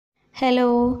Hello,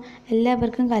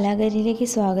 എല്ലാവർക്കും കലാകാരിയിലേക്ക്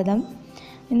സ്വാഗതം.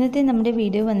 ഇന്നത്തെ നമ്മുടെ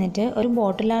വീഡിയോ വന്നിട്ട് ഒരു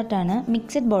ബോട്ടിൽ ആർട്ടാണ്,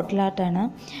 മിക്സഡ് ബോട്ടിൽ ആർട്ടാണ്.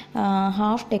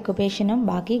 ഹാഫ് ഡെക്കോപ്പേഷനും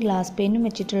ബാക്കി ഗ്ലാസ് പെയിൻറ്റും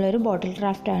വെച്ചിട്ടുള്ളൊരു ബോട്ടിൽ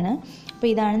ക്രാഫ്റ്റാണ്. അപ്പോൾ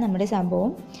ഇതാണ് നമ്മുടെ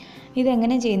സംഭവം.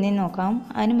 ഇതെങ്ങനെ ചെയ്യുന്നതെന്ന് നോക്കാം.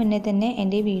 അതിന് മുന്നേ തന്നെ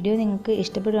എൻ്റെ വീഡിയോ നിങ്ങൾക്ക്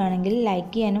ഇഷ്ടപ്പെടുകയാണെങ്കിൽ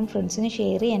ലൈക്ക് ചെയ്യാനും ഫ്രണ്ട്സിന്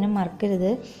ഷെയർ ചെയ്യാനും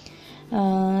മറക്കരുത്.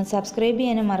 സബ്സ്ക്രൈബ്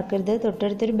ചെയ്യാനും മറക്കരുത്.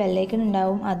 തൊട്ടടുത്തൊരു ബെല്ലൈക്കൺ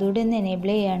ഉണ്ടാവും, അതുകൂടെ ഒന്ന്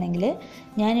എനേബിൾ ചെയ്യുകയാണെങ്കിൽ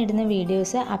ഞാനിടുന്ന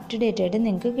വീഡിയോസ് അപ് ടു ഡേറ്റ് ആയിട്ട്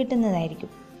നിങ്ങൾക്ക്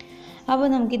കിട്ടുന്നതായിരിക്കും. അപ്പോൾ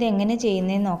നമുക്കിത് എങ്ങനെ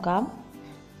ചെയ്യുന്നതെന്ന് നോക്കാം.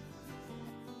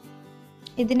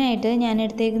 ഇതിനായിട്ട് ഞാൻ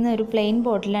എടുത്തേക്കുന്ന ഒരു പ്ലെയിൻ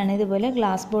ബോട്ടിലാണ്. ഇതുപോലെ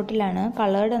ഗ്ലാസ് ബോട്ടിലാണ്,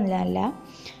 കളേർഡ് ഒന്നുമല്ല.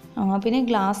 പിന്നെ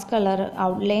ഗ്ലാസ് കളർ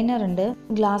ഔട്ട്ലൈനർ ഉണ്ട്,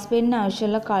 ഗ്ലാസ് പെയിൻറ്റിന്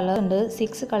ആവശ്യമുള്ള കളർ ഉണ്ട്.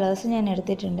 6 കളേഴ്സ് ഞാൻ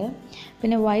എടുത്തിട്ടുണ്ട്.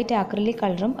 പിന്നെ വൈറ്റ് ആക്രിലിക്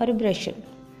കളറും ഒരു ബ്രഷും.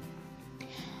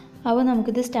 അപ്പോൾ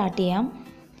നമുക്കിത് സ്റ്റാർട്ട് ചെയ്യാം.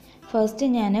 ഫസ്റ്റ്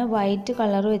ഞാൻ വൈറ്റ്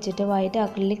കളർ വെച്ചിട്ട്, വൈറ്റ്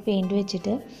ആക്രിലിക് പെയിൻറ്റ്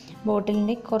വെച്ചിട്ട്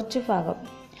ബോട്ടിലിൻ്റെ കുറച്ച് ഭാഗം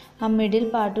ആ മിഡിൽ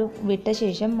പാർട്ട് വിട്ട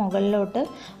ശേഷം മുകളിലോട്ട്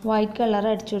വൈറ്റ് കളർ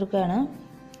അടിച്ചു കൊടുക്കുകയാണ്.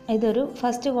 ഇതൊരു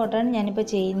ഫസ്റ്റ് കോട്ടാണ് ഞാനിപ്പോൾ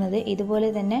ചെയ്യുന്നത്. ഇതുപോലെ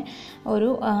തന്നെ ഒരു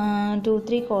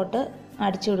 2-3 കോട്ട്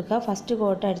അടിച്ചു കൊടുക്കുക. ഫസ്റ്റ്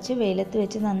കോട്ട് അടിച്ച് വെയിലത്ത്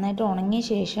വെച്ച് നന്നായിട്ട് ഉണങ്ങിയ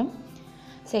ശേഷം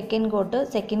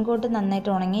സെക്കൻഡ് കോട്ട്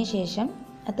നന്നായിട്ട് ഉണങ്ങിയ ശേഷം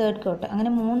തേർഡ് കോട്ട്,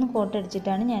 അങ്ങനെ 3 കോട്ട്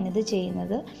അടിച്ചിട്ടാണ് ഞാനിത്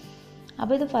ചെയ്യുന്നത്.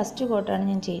 അപ്പോൾ ഇത് ഫസ്റ്റ് കോട്ടാണ്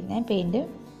ഞാൻ ചെയ്യുന്നത്. പെയിൻറ്റ്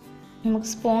നമുക്ക്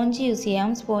സ്പോഞ്ച് യൂസ്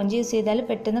ചെയ്യാം. സ്പോഞ്ച് യൂസ് ചെയ്താൽ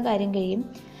പെട്ടെന്ന് കാര്യം കഴിയും.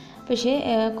 പക്ഷേ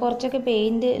കുറച്ചൊക്കെ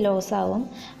പെയിൻറ്റ് ലോസ് ആവും.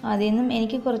 അതിൽ നിന്നും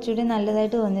എനിക്ക് കുറച്ചുകൂടി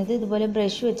നല്ലതായിട്ട് തോന്നിയത് ഇതുപോലെ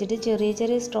ബ്രഷ് വെച്ചിട്ട് ചെറിയ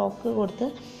ചെറിയ സ്ട്രോക്ക് കൊടുത്ത്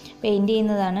പെയിൻറ്റ്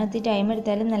ചെയ്യുന്നതാണ്. അത് ടൈം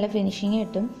എടുത്താലും നല്ല ഫിനിഷിങ്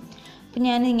കിട്ടും. അപ്പം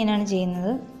ഞാനിങ്ങനെയാണ്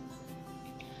ചെയ്യുന്നത്.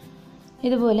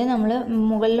 ഇതുപോലെ നമ്മൾ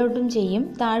മുകളിലോട്ടും ചെയ്യും,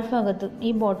 താഴ്ഭാഗത്തും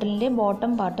ഈ ബോട്ടിലിൻ്റെ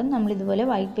ബോട്ടം പാർട്ടും നമ്മളിതുപോലെ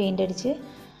വൈറ്റ് പെയിൻ്റ് അടിച്ച്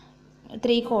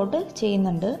 3 കോട്ട്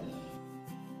ചെയ്യുന്നുണ്ട്.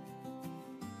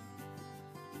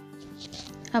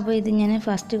 അപ്പോൾ ഇത് ഞാൻ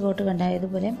ഫസ്റ്റ് കോട്ട്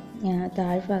കണ്ടായതുപോലെ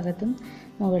താഴ്ഭാഗത്തും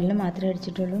മുകളിലും മാത്രമേ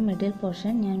അടിച്ചിട്ടുള്ളൂ. മിഡിൽ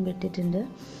പോർഷൻ ഞാൻ വിട്ടിട്ടുണ്ട്.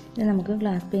 ഇത് നമുക്ക്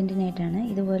ഗ്ലാസ് പെയിൻറ്റിനായിട്ടാണ്.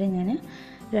 ഇതുപോലെ ഞാൻ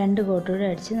 2 കോട്ടൂടെ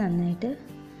അടിച്ച് നന്നായിട്ട്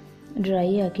ഡ്രൈ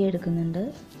ആക്കി എടുക്കുന്നുണ്ട്.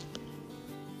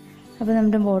 അപ്പോൾ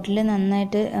നമ്മുടെ ബോട്ടിൽ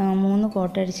നന്നായിട്ട് 3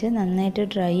 കോട്ടടിച്ച് നന്നായിട്ട്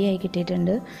ഡ്രൈ ആയി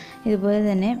കിട്ടിയിട്ടുണ്ട്. ഇതുപോലെ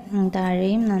തന്നെ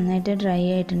താഴെയും നന്നായിട്ട് ഡ്രൈ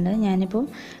ആയിട്ടുണ്ട്. ഞാനിപ്പോൾ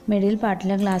മിഡിൽ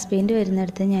പാർട്ടിലെ ഗ്ലാസ് പെയിൻറ്റ്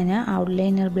വരുന്നിടത്ത് ഞാൻ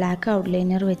ബ്ലാക്ക്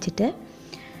ഔട്ട്ലൈനർ വെച്ചിട്ട്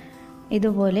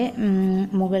ഇതുപോലെ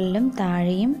മുകളിലും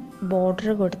താഴെയും ബോർഡർ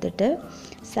കൊടുത്തിട്ട്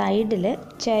സൈഡിൽ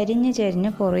ചരിഞ്ഞ്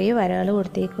കുറേ വരകൾ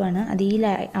കൊടുത്തേക്കുവാണ്. അത് ഈ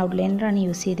ഔട്ട്ലൈനറാണ്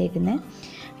യൂസ് ചെയ്തേക്കുന്നത്.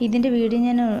 ഇതിൻ്റെ വീഡിയോ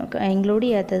ഞാൻ ഇൻക്ലൂഡ്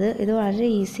ചെയ്യാത്തത്, ഇത് വളരെ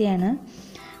ഈസിയാണ്.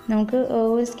 നമുക്ക്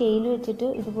ഒരു സ്കെയിൽ വെച്ചിട്ട്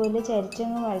ഇതുപോലെ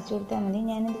ചരിച്ചങ്ങ് വരച്ചു കൊടുത്താൽ മതി.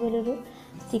 ഞാനിതുപോലൊരു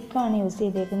സ്റ്റിക്കാണ് യൂസ്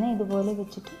ചെയ്തേക്കുന്നത്. ഇതുപോലെ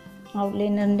വെച്ചിട്ട്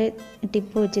ഔട്ട്ലൈനറിൻ്റെ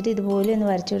ടിപ്പ് വെച്ചിട്ട് ഇതുപോലെ ഒന്ന്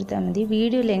വരച്ചു കൊടുത്താൽ മതി.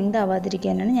 വീഡിയോ ലെങ്ത്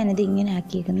ആവാതിരിക്കാനാണ് ഞാനിത് ഇങ്ങനെ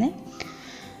ആക്കിയിരിക്കുന്നത്.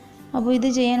 അപ്പോൾ ഇത്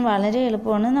ചെയ്യാൻ വളരെ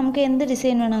എളുപ്പമാണ്. നമുക്ക് എന്ത്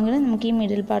ഡിസൈൻ വേണമെങ്കിലും നമുക്ക് ഈ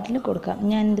മിഡിൽ പാർട്ടിൽ കൊടുക്കാം.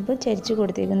 ഞാനിതിപ്പോൾ ചരിച്ച്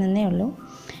കൊടുത്തേക്കുന്നതേ ഉള്ളൂ.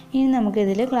 ഇനി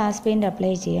നമുക്കിതിൽ ഗ്ലാസ് പെയിൻറ്റ്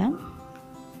അപ്ലൈ ചെയ്യാം.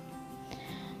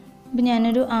 അപ്പോൾ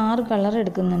ഞാനൊരു 6 കളർ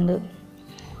എടുക്കുന്നുണ്ട്.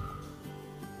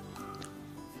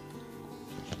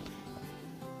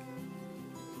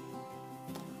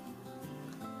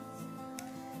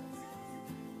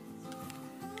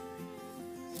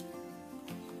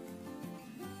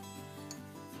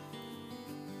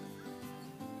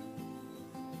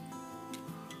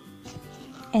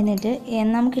 എന്നിട്ട്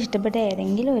നമുക്ക് ഇഷ്ടപ്പെട്ട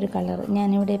ഏതെങ്കിലും ഒരു കളർ,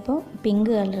 ഞാനിവിടെ ഇപ്പോൾ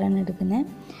പിങ്ക് കളറാണ് എടുക്കുന്നത്.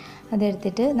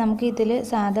 അതെടുത്തിട്ട് നമുക്ക് ഇതിൽ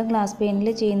സാധാ ഗ്ലാസ് പെയിൻറ്റിൽ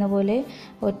ചെയ്യുന്ന പോലെ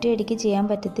ഒറ്റയടിക്ക് ചെയ്യാൻ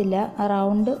പറ്റത്തില്ല.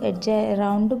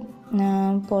 റൗണ്ട്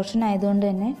പോർഷൻ ആയതുകൊണ്ട്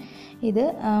തന്നെ ഇത്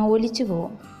ഒലിച്ചു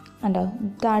പോകും. കണ്ടോ,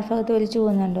 താഴ്ഭാഗത്ത് ഒലിച്ചു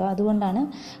പോകുന്നുണ്ടോ? അതുകൊണ്ടാണ്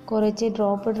കുറച്ച്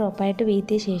ഡ്രോപ്പായിട്ട്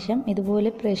വീഴ്ത്തിയ ശേഷം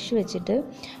ഇതുപോലെ ബ്രഷ് വെച്ചിട്ട്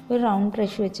ഒരു റൗണ്ട്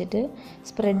ബ്രഷ് വെച്ചിട്ട്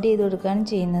സ്പ്രെഡ് ചെയ്ത് കൊടുക്കുകയാണ്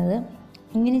ചെയ്യുന്നത്.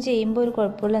 ഇങ്ങനെ ചെയ്യുമ്പോൾ ഒരു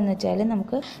കുഴപ്പമുള്ളതെന്ന് വെച്ചാൽ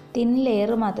നമുക്ക് തിൻ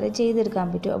ലെയർ മാത്രമേ ചെയ്തെടുക്കാൻ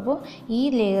പറ്റൂ. അപ്പോൾ ഈ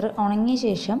ലെയർ ഉണങ്ങിയ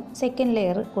ശേഷം സെക്കൻഡ്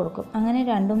ലെയർ കൊടുക്കും. അങ്ങനെ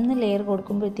 2-3 ലെയർ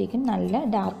കൊടുക്കുമ്പോഴത്തേക്കും നല്ല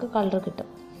ഡാർക്ക് കളർ കിട്ടും.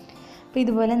 അപ്പോൾ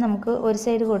ഇതുപോലെ നമുക്ക് ഒരു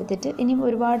സൈഡ് കൊടുത്തിട്ട് ഇനി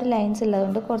ഒരുപാട് ലൈൻസ്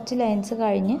ഉള്ളതുകൊണ്ട് കുറച്ച് ലൈൻസ്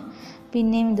കഴിഞ്ഞ്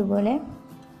പിന്നെയും ഇതുപോലെ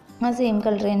ആ സെയിം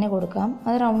കളർ തന്നെ കൊടുക്കാം.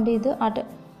 അത് റൗണ്ട് ചെയ്ത്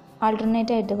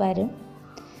ആൾട്ടർനേറ്റ് ആയിട്ട് വരും.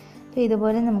 അപ്പോൾ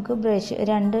ഇതുപോലെ നമുക്ക് ബ്രഷ്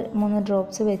 2-3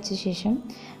 ഡ്രോപ്സ് വെച്ച ശേഷം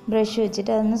ബ്രഷ് വെച്ചിട്ട്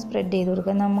അതൊന്ന് സ്പ്രെഡ് ചെയ്ത്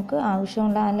കൊടുക്കുക. നമുക്ക്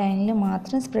ആവശ്യമുള്ള ആ ലൈനിൽ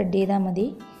മാത്രം സ്പ്രെഡ് ചെയ്താൽ മതി.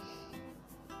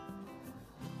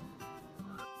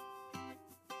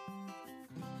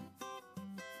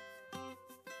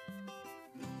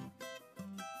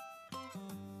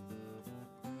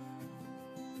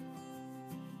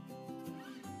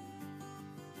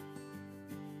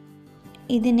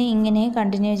 ഇതിനെ ഇങ്ങനെ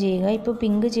കണ്ടിന്യൂ ചെയ്യുക. ഇപ്പോൾ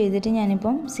പിങ്ക് ചെയ്തിട്ട്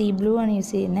ഞാനിപ്പം സീ ബ്ലൂ ആണ്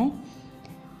യൂസ് ചെയ്യുന്നത്.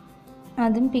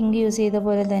 അതും പിങ്ക് യൂസ് ചെയ്ത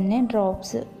പോലെ തന്നെ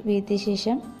ഡ്രോപ്സ് വീഴ്ത്തിയ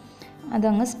ശേഷം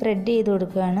അതങ്ങ് സ്പ്രെഡ് ചെയ്ത്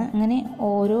കൊടുക്കുകയാണ്. അങ്ങനെ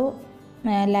ഓരോ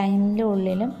ലൈനിൻ്റെ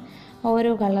ഉള്ളിലും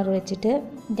ഓരോ കളർ വെച്ചിട്ട്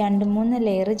 2-3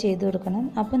 ലെയർ ചെയ്ത് കൊടുക്കണം.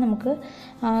 അപ്പോൾ നമുക്ക്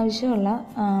ആവശ്യമുള്ള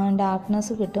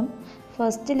ഡാർക്ക്നെസ് കിട്ടും.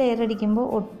 ഫസ്റ്റ് ലെയർ അടിക്കുമ്പോൾ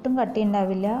ഒട്ടും കട്ടി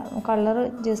ഉണ്ടാവില്ല, കളർ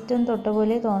ജസ്റ്റ് ഒന്ന് തൊട്ട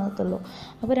പോലെ തോന്നത്തുള്ളൂ.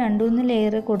 അപ്പോൾ 2-3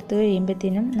 ലെയർ കൊടുത്തു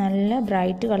കഴിയുമ്പോഴത്തേനും നല്ല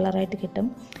ബ്രൈറ്റ് കളറായിട്ട് കിട്ടും.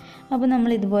 അപ്പോൾ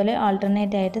നമ്മൾ ഇതുപോലെ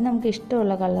ആൾട്ടർനേറ്റ് ആയിട്ട് നമുക്ക്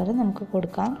ഇഷ്ടമുള്ള കളർ നമുക്ക്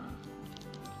കൊടുക്കാം.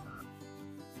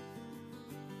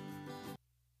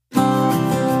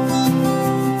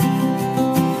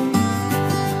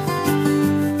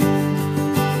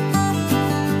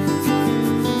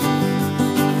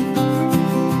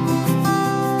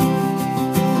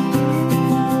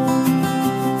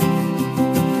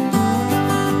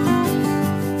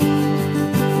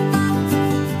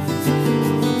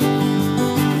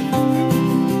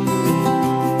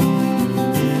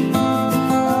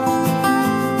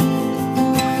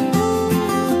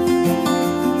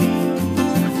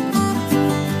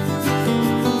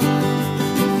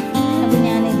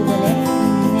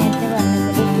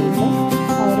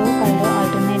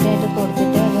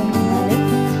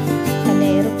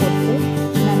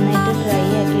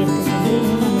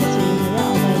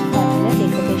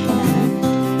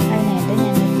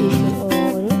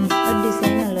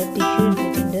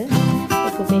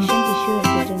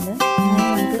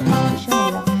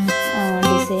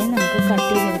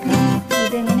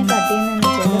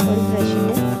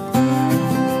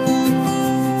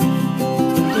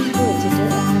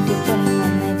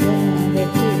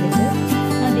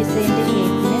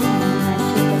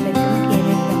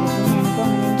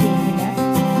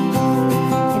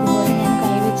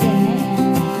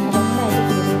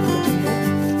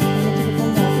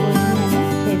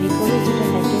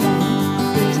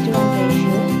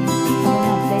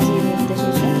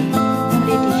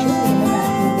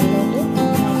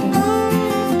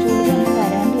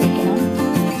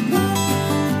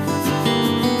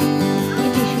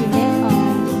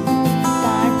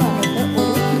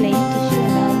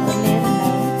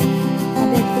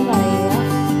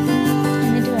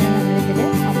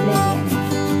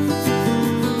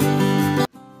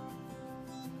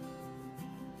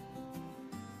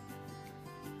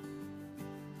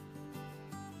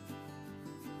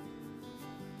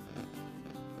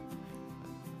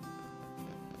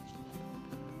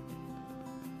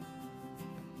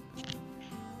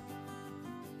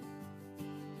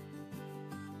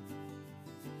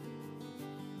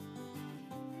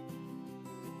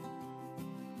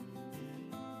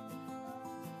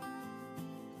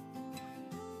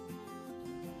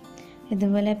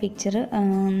 ഇതുപോലെ പിക്ചർ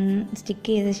സ്റ്റിക്ക്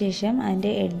ചെയ്ത ശേഷം അതിൻ്റെ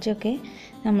എഡ്ജൊക്കെ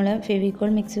നമ്മൾ ഫെവിക്കോൾ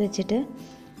മിക്സ് വെച്ചിട്ട്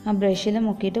ആ ബ്രഷിൽ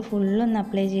മുക്കിയിട്ട് ഫുള്ളൊന്ന്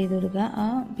അപ്ലൈ ചെയ്ത് കൊടുക്കുക. ആ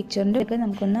പിക്ചറിൻ്റെ ഒക്കെ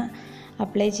നമുക്കൊന്ന്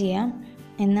അപ്ലൈ ചെയ്യാം,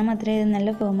 എന്നാൽ മാത്രമേ ഇത്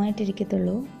നല്ല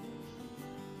ഫേമായിട്ടിരിക്കത്തുള്ളൂ.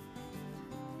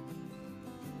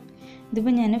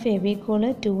 ഇതിപ്പോൾ ഞാൻ ഫെവിക്കോൾ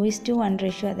 2:1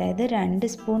 റേഷ്യോ, അതായത്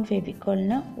 2 സ്പൂൺ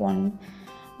ഫെവിക്കോളിന്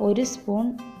 1 സ്പൂൺ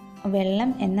വെള്ളം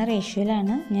എന്ന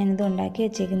റേഷ്യോയിലാണ് ഞാനിത് ഉണ്ടാക്കി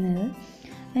വെച്ചേക്കുന്നത്.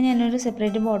 അത് ഞാനൊരു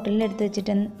സെപ്പറേറ്റ് ബോട്ടിലിൽ എടുത്ത്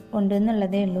വെച്ചിട്ട്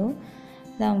ഉണ്ടെന്നുള്ളതേ ഉള്ളൂ.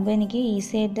 അതാകുമ്പോൾ എനിക്ക്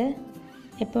ഈസി ആയിട്ട്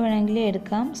എപ്പോൾ വേണമെങ്കിലും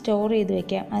എടുക്കാം, സ്റ്റോർ ചെയ്ത്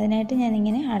വയ്ക്കാം. അതിനായിട്ട്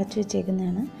ഞാനിങ്ങനെ അടച്ചു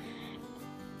വെച്ചേക്കുന്നതാണ്.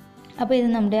 അപ്പോൾ ഇത്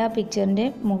നമ്മുടെ ആ പിക്ചറിൻ്റെ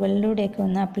മുകളിലൂടെയൊക്കെ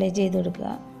ഒന്ന് അപ്ലൈ ചെയ്ത്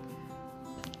കൊടുക്കുക.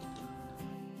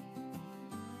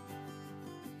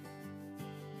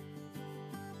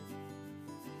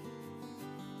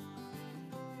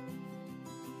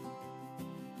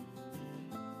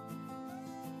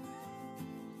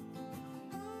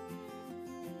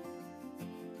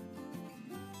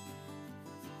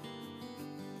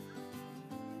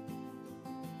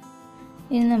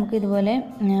 ഇനി നമുക്കിതുപോലെ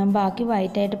ബാക്കി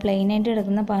വൈറ്റായിട്ട് പ്ലെയിനായിട്ട്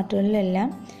കിടക്കുന്ന പാർട്ടുകളിലെല്ലാം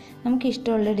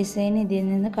നമുക്കിഷ്ടമുള്ള ഡിസൈൻ ഇതിൽ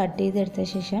നിന്ന് കട്ട് ചെയ്തെടുത്ത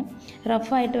ശേഷം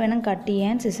റഫായിട്ട് വേണം കട്ട്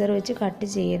ചെയ്യാൻ, സിസർ വെച്ച് കട്ട്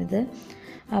ചെയ്യരുത്.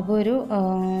 അപ്പോൾ ഒരു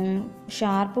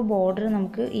ഷാർപ്പ് ബോർഡർ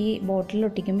നമുക്ക് ഈ ബോട്ടിൽ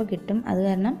ഒട്ടിക്കുമ്പോൾ കിട്ടും. അത്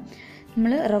കാരണം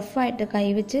നമ്മൾ റഫായിട്ട്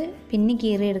കൈവച്ച് പിന്നെ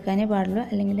കീറിയെടുക്കാനേ പാടുള്ളൂ.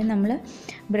 അല്ലെങ്കിൽ നമ്മൾ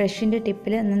ബ്രഷിൻ്റെ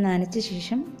ടിപ്പിൽ ഒന്ന് നനച്ച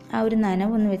ശേഷം ആ ഒരു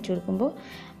നനവൊന്ന് വെച്ച് കൊടുക്കുമ്പോൾ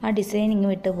ആ ഡിസൈൻ ഇങ്ങ്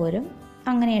വിട്ട് പോരും.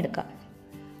 അങ്ങനെ എടുക്കാം.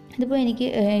 ഇതിപ്പോൾ എനിക്ക്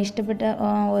ഇഷ്ടപ്പെട്ട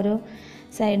ഓരോ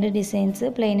സൈഡ് ഡിസൈൻസ്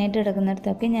പ്ലെയിനായിട്ട്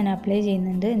കിടക്കുന്നിടത്തൊക്കെ ഞാൻ അപ്ലൈ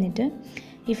ചെയ്യുന്നുണ്ട്. എന്നിട്ട്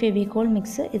ഈ ഫെവിക്കോൾ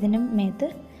മിക്സ് ഇതിൻ്റെ മേത്ത്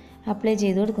അപ്ലൈ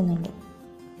ചെയ്ത് കൊടുക്കുന്നുണ്ട്.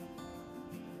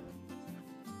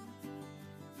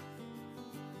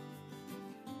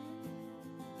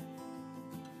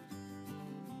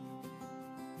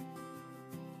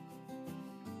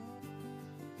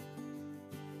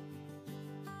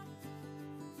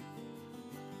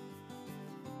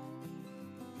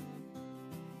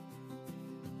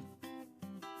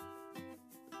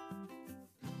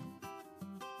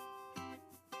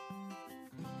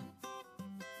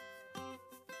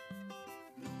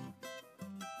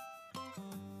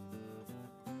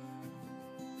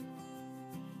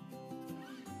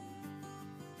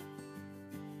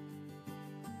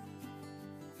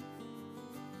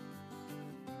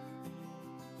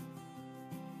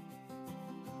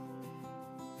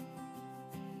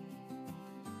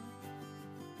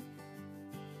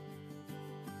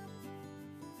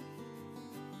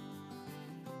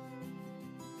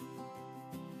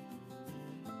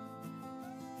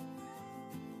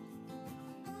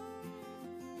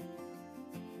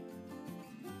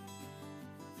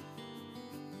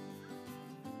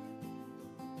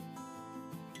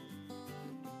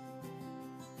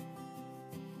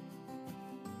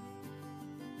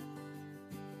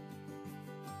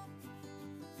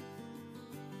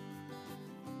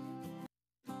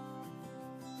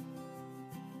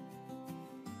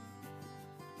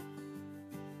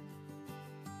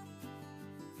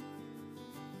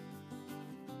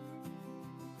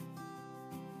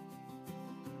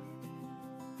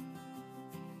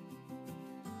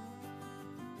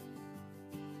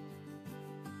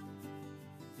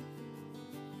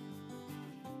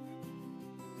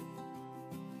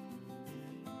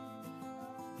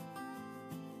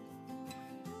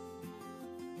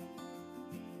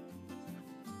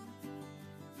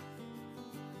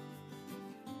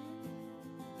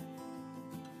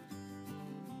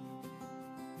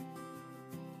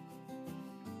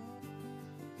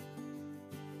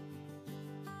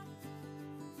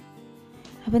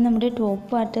 അപ്പോൾ നമ്മുടെ ടോപ്പ്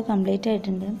പാർട്ട് കംപ്ലീറ്റ്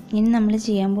ആയിട്ടുണ്ട്. ഇനി നമ്മൾ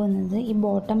ചെയ്യാൻ പോകുന്നത് ഈ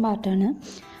ബോട്ടം പാർട്ടാണ്.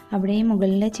 അവിടെ ഈ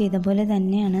മുകളിൽ ചെയ്ത പോലെ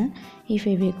തന്നെയാണ് ഈ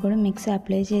ഫെവിക്കോൾ മിക്സ്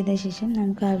അപ്ലൈ ചെയ്ത ശേഷം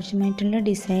നമുക്ക് ആവശ്യമായിട്ടുള്ള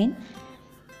ഡിസൈൻ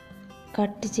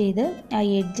കട്ട് ചെയ്ത് ആ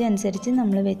എഡ്ജ് അനുസരിച്ച്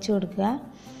നമ്മൾ വെച്ച് കൊടുക്കുക.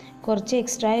 കുറച്ച്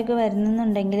എക്സ്ട്രാ ഒക്കെ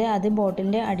വരുന്നുണ്ടെങ്കിൽ അത്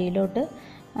ബോട്ടിലിൻ്റെ അടിയിലോട്ട്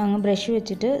അങ്ങ് ബ്രഷ്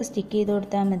വെച്ചിട്ട് സ്റ്റിക്ക് ചെയ്ത്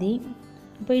കൊടുത്താൽ മതി.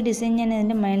 അപ്പോൾ ഈ ഡിസൈൻ ഞാൻ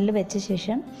ഇതിൻ്റെ മുകളിൽ വെച്ച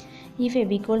ശേഷം ഈ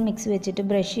ഫെവിക്കോൾ മിക്സ് വെച്ചിട്ട്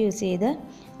ബ്രഷ് യൂസ് ചെയ്ത്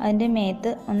അതിൻ്റെ മേത്ത്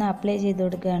ഒന്ന് അപ്ലൈ ചെയ്ത്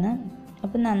കൊടുക്കുകയാണ്.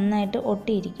 അപ്പോൾ നന്നായിട്ട്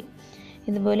ഒട്ടിയിരിക്കും.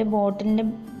 ഇതുപോലെ ബോട്ടിലിൻ്റെ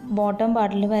ബോട്ടം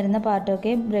പാർട്ടിൽ വരുന്ന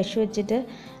പാർട്ടൊക്കെ ബ്രഷ് വെച്ചിട്ട്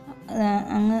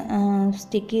അങ്ങ്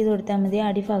സ്റ്റിക്ക് ചെയ്ത് കൊടുത്താൽ മതി.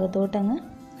 അടിഭാഗത്തോട്ട് അങ്ങ്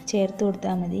ചേർത്ത്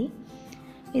കൊടുത്താൽ മതി.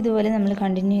 ഇതുപോലെ നമ്മൾ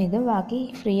കണ്ടിന്യൂ ചെയ്ത് ബാക്കി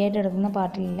ഫ്രീ ആയിട്ട് കിടക്കുന്ന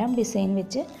പാർട്ടിലെല്ലാം ഡിസൈൻ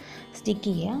വെച്ച് സ്റ്റിക്ക്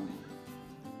ചെയ്യുക.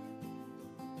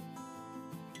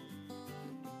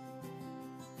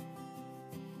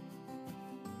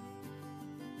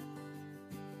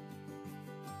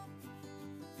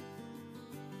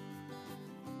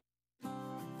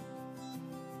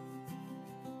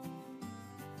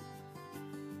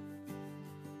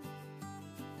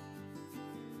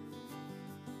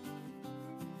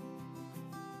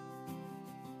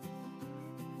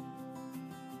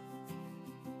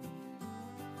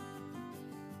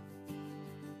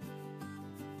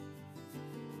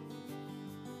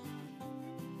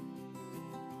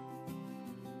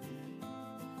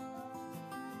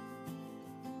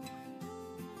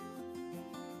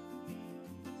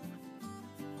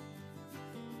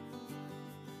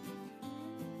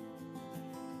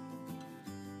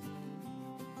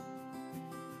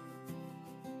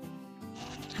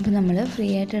 അപ്പോൾ നമ്മൾ ഫ്രീ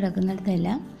ആയിട്ട്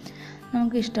കിടക്കുന്നിടത്തെല്ലാം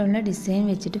നമുക്ക് ഇഷ്ടമുള്ള ഡിസൈൻ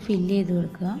വെച്ചിട്ട് ഫില്ല് ചെയ്ത്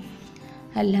കൊടുക്കുക.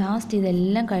 ലാസ്റ്റ്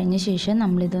ഇതെല്ലാം കഴിഞ്ഞ ശേഷം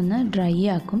നമ്മളിതൊന്ന് ഡ്രൈ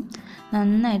ആക്കും.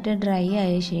 നന്നായിട്ട് ഡ്രൈ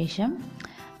ആയ ശേഷം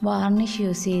വാർണിഷ്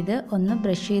യൂസ് ചെയ്ത് ഒന്ന്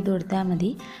ബ്രഷ് ചെയ്ത് കൊടുത്താൽ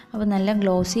മതി. അപ്പോൾ നല്ല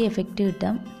ഗ്ലോസി എഫക്റ്റ്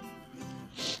കിട്ടും.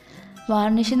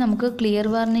 വാർണിഷ് നമുക്ക് ക്ലിയർ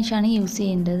വാർണിഷാണ് യൂസ്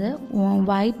ചെയ്യേണ്ടത്.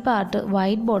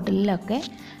 വൈറ്റ് ബോട്ടിലൊക്കെ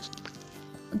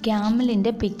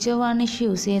ക്യാമലിൻ്റെ പിക്ചർ വാർണിഷ്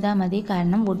യൂസ് ചെയ്താൽ മതി.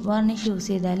 കാരണം വുഡ് വാർണിഷ് യൂസ്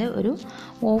ചെയ്താൽ ഒരു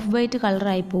ഓഫ് വൈറ്റ്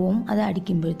കളറായി പോവും അത്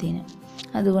അടിക്കുമ്പോഴത്തേന്.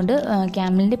 അതുകൊണ്ട്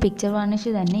ക്യാമലിൻ്റെ പിക്ചർ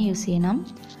വാർണിഷ് തന്നെ യൂസ് ചെയ്യണം.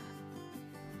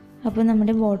 അപ്പോൾ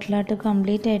നമ്മുടെ ബോട്ടിൽ ആർട്ട്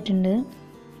കംപ്ലീറ്റ് ആയിട്ടുണ്ട്.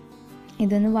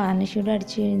 ഇതൊന്ന് വാർണിഷൂടെ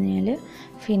അടിച്ചു കഴിഞ്ഞാൽ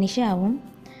ഫിനിഷ് ആവും.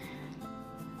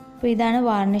 അപ്പോൾ ഇതാണ്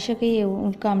വാർണിഷൊക്കെ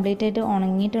കംപ്ലീറ്റ് ആയിട്ട്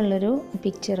ഉണങ്ങിയിട്ടുള്ളൊരു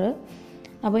പിക്ചർ.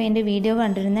 അപ്പോൾ എൻ്റെ വീഡിയോ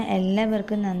കണ്ടിരുന്ന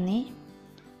എല്ലാവർക്കും നന്ദി.